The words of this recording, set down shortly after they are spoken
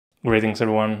Greetings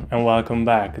everyone and welcome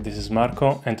back. This is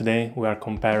Marco and today we are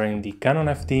comparing the Canon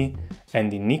FD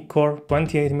and the Nikkor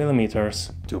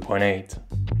 28mm 2.8.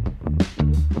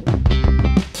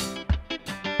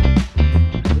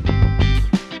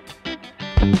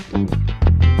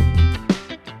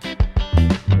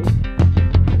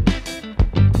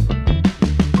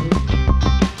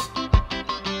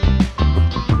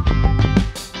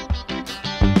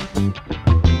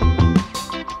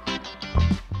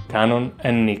 Canon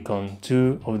and Nikon,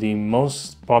 two of the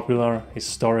most popular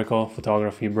historical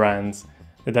photography brands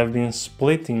that have been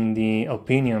splitting the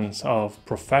opinions of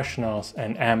professionals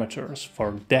and amateurs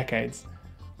for decades,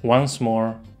 once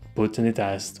more put to the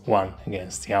test one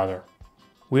against the other.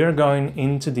 We are going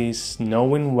into this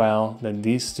knowing well that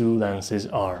these two lenses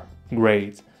are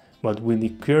great, but with the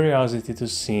curiosity to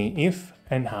see if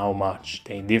and how much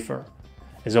they differ.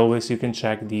 As always, you can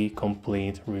check the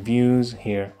complete reviews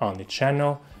here on the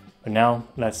channel. But now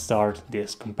let's start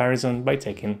this comparison by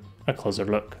taking a closer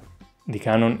look. The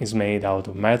Canon is made out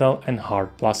of metal and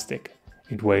hard plastic.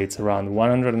 It weighs around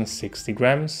 160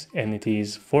 grams and it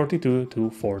is 42 to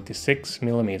 46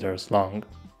 millimeters long.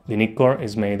 The Nikkor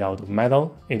is made out of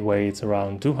metal, it weighs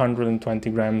around 220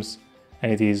 grams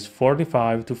and it is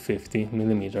 45 to 50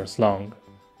 millimeters long.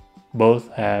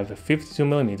 Both have a 52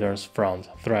 millimeters front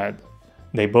thread.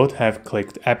 They both have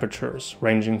clicked apertures,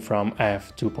 ranging from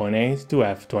f2.8 to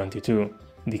f22.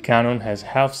 The Canon has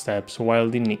half steps while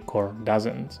the Nikkor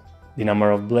doesn't. The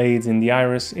number of blades in the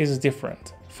iris is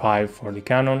different, 5 for the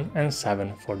Canon and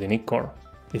 7 for the Nikkor.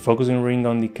 The focusing ring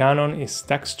on the Canon is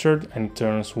textured and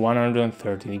turns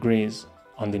 130 degrees.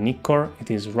 On the Nikkor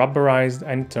it is rubberized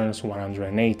and turns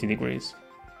 180 degrees.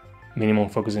 Minimum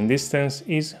focusing distance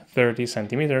is 30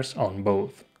 cm on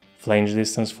both. Flange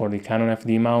distance for the Canon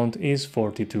FD mount is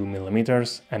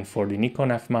 42mm and for the Nikon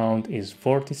F mount is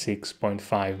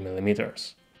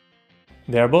 46.5mm.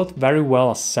 They are both very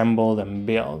well assembled and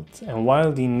built, and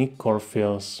while the Nikkor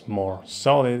feels more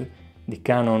solid, the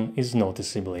Canon is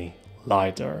noticeably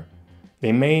lighter.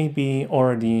 They may be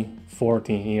already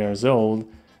 40 years old,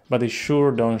 but they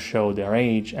sure don't show their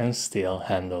age and still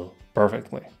handle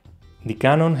perfectly. The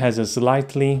Canon has a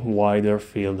slightly wider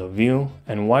field of view,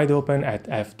 and wide open at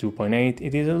f2.8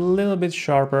 it is a little bit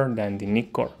sharper than the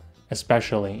Nikkor,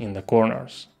 especially in the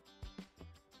corners.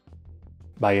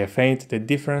 By f8 the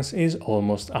difference is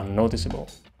almost unnoticeable.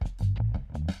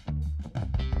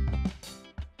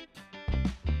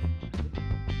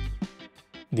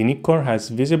 The Nikkor has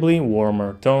visibly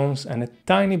warmer tones and a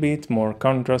tiny bit more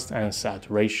contrast and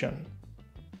saturation.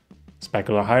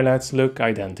 Specular highlights look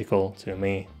identical to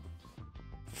me.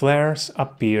 Flares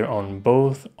appear on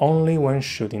both only when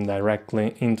shooting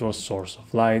directly into a source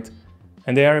of light,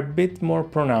 and they are a bit more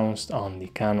pronounced on the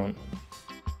Canon.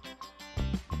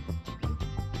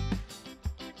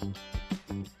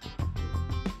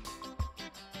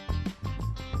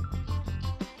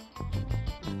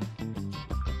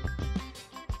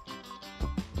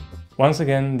 Once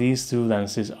again, these two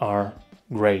lenses are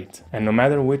great, and no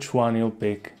matter which one you'll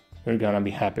pick, you're gonna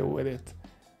be happy with it.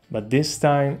 But this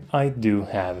time I do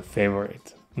have a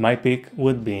favorite. My pick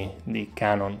would be the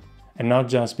Canon, and not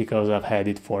just because I've had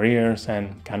it for years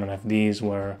and Canon FDs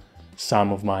were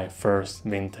some of my first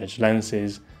vintage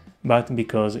lenses, but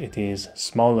because it is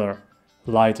smaller,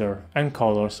 lighter and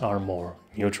colors are more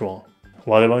neutral.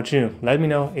 What about you? Let me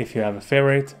know if you have a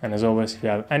favorite, and as always, if you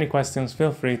have any questions,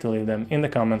 feel free to leave them in the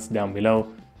comments down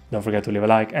below. Don't forget to leave a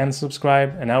like and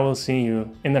subscribe, and I will see you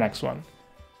in the next one.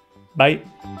 Bye!